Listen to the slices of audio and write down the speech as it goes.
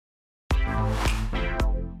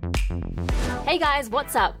Hey guys,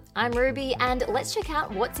 what's up? I'm Ruby and let's check out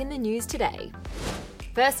what's in the news today.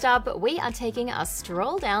 First up, we are taking a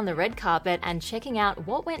stroll down the red carpet and checking out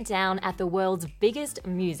what went down at the world's biggest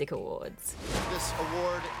music awards.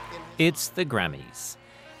 It's the Grammys,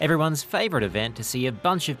 everyone's favourite event to see a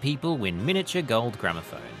bunch of people win miniature gold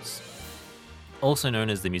gramophones, also known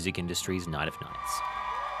as the music industry's Night of Nights.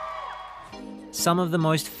 Some of the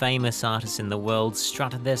most famous artists in the world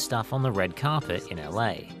strutted their stuff on the red carpet in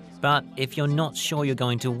LA. But if you're not sure you're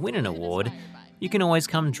going to win an award, you can always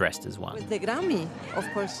come dressed as one. With the Grammy, of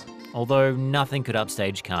course. Although nothing could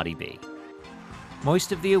upstage Cardi B.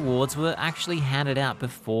 Most of the awards were actually handed out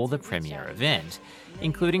before the premiere event,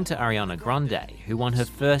 including to Ariana Grande, who won her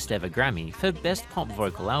first ever Grammy for Best Pop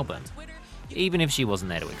Vocal Album, even if she wasn't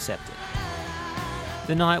there to accept it.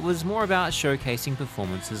 The night was more about showcasing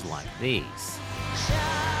performances like these.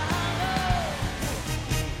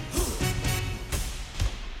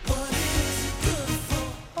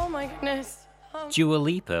 Oh my goodness. Dua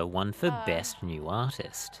Lipa won for Best New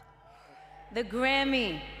Artist. The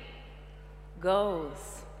Grammy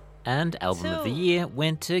goes. And Album of the Year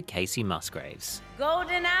went to Kasey Musgraves.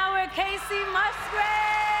 Golden Hour, Kasey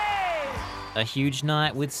Musgraves! A huge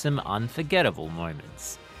night with some unforgettable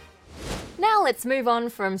moments. Now let's move on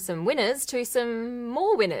from some winners to some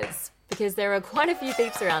more winners, because there are quite a few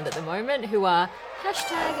peeps around at the moment who are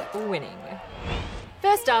 #winning.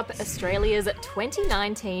 First up, Australia's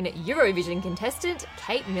 2019 Eurovision contestant,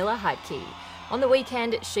 Kate Miller Heidke. On the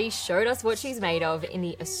weekend, she showed us what she's made of in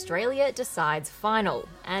the Australia Decides final,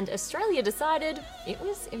 and Australia decided it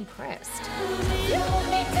was impressed.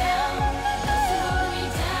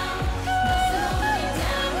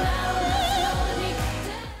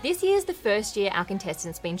 This year's the first year our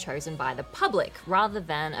contestant's been chosen by the public rather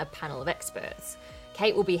than a panel of experts.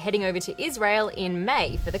 Kate will be heading over to Israel in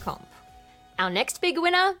May for the comp. Our next big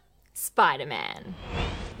winner? Spider-Man.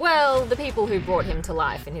 Well, the people who brought him to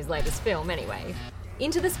life in his latest film anyway.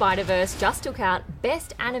 Into the Spider-Verse just took out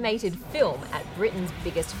Best Animated Film at Britain's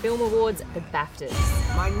biggest film awards, the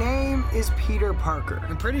BAFTAs. My name is Peter Parker.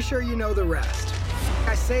 I'm pretty sure you know the rest.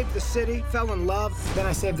 I saved the city, fell in love, then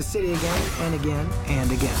I saved the city again and again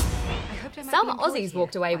and again. Some Aussies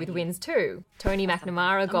walked away with wins too. Tony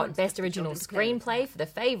McNamara got Best Original Screenplay for The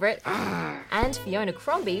Favourite, and Fiona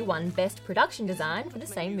Crombie won Best Production Design for the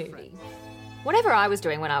same movie. Whatever I was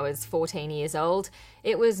doing when I was 14 years old,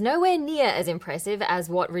 it was nowhere near as impressive as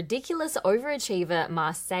what ridiculous overachiever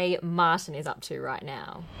Marseille Martin is up to right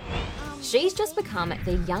now. She's just become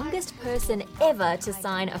the youngest person ever to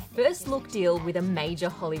sign a first-look deal with a major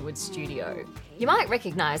Hollywood studio. You might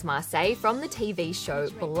recognise Marseille from the TV show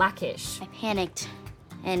Blackish. I panicked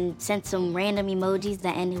and sent some random emojis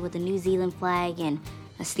that ended with a New Zealand flag and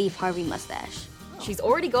a Steve Harvey mustache. She's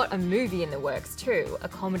already got a movie in the works too, a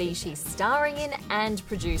comedy she's starring in and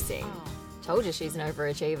producing. Told you she's an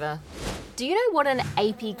overachiever. Do you know what an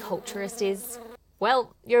AP culturist is?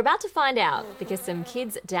 Well, you're about to find out because some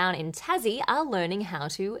kids down in Tassie are learning how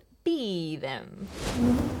to be them.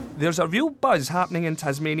 There's a real buzz happening in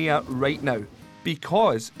Tasmania right now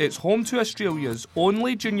because it's home to Australia's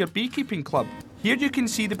only junior beekeeping club. Here you can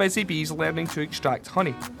see the busy bees learning to extract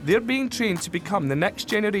honey. They're being trained to become the next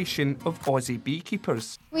generation of Aussie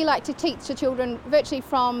beekeepers. We like to teach the children virtually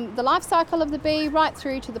from the life cycle of the bee right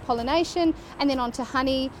through to the pollination and then on to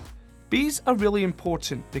honey. Bees are really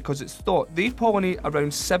important because it's thought they pollinate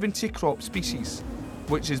around 70 crop species,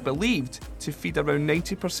 which is believed to feed around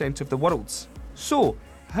 90% of the world's. So,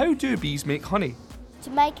 how do bees make honey? To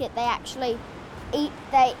make it, they actually eat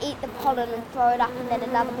the pollen and throw it up, and then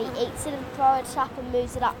another bee eats it and throws it up and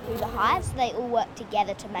moves it up through the hive, so they all work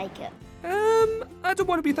together to make it. I don't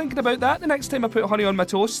want to be thinking about that the next time I put honey on my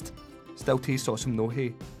toast. Still tastes awesome though,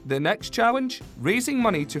 hey. The next challenge? Raising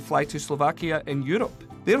money to fly to Slovakia in Europe.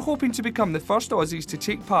 They're hoping to become the first Aussies to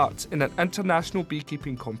take part in an international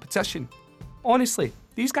beekeeping competition. Honestly,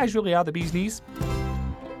 these guys really are the bee's knees.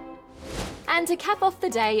 And to cap off the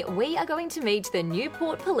day, we are going to meet the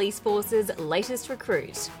Newport Police Force's latest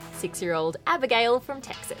recruit, 6-year-old Abigail from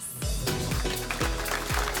Texas.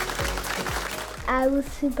 I was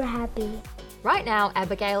super happy. Right now,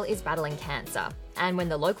 Abigail is battling cancer. And when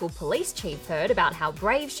the local police chief heard about how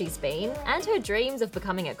brave she's been and her dreams of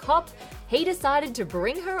becoming a cop, he decided to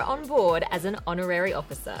bring her on board as an honorary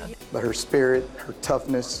officer. But her spirit, her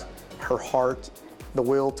toughness, her heart, the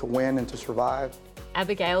will to win and to survive.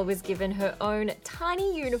 Abigail was given her own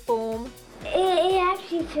tiny uniform. It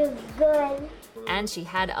actually feels good. And she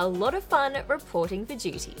had a lot of fun reporting for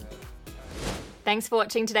duty. Thanks for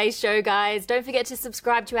watching today's show, guys. Don't forget to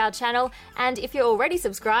subscribe to our channel, and if you're already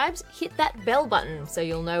subscribed, hit that bell button so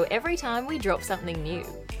you'll know every time we drop something new.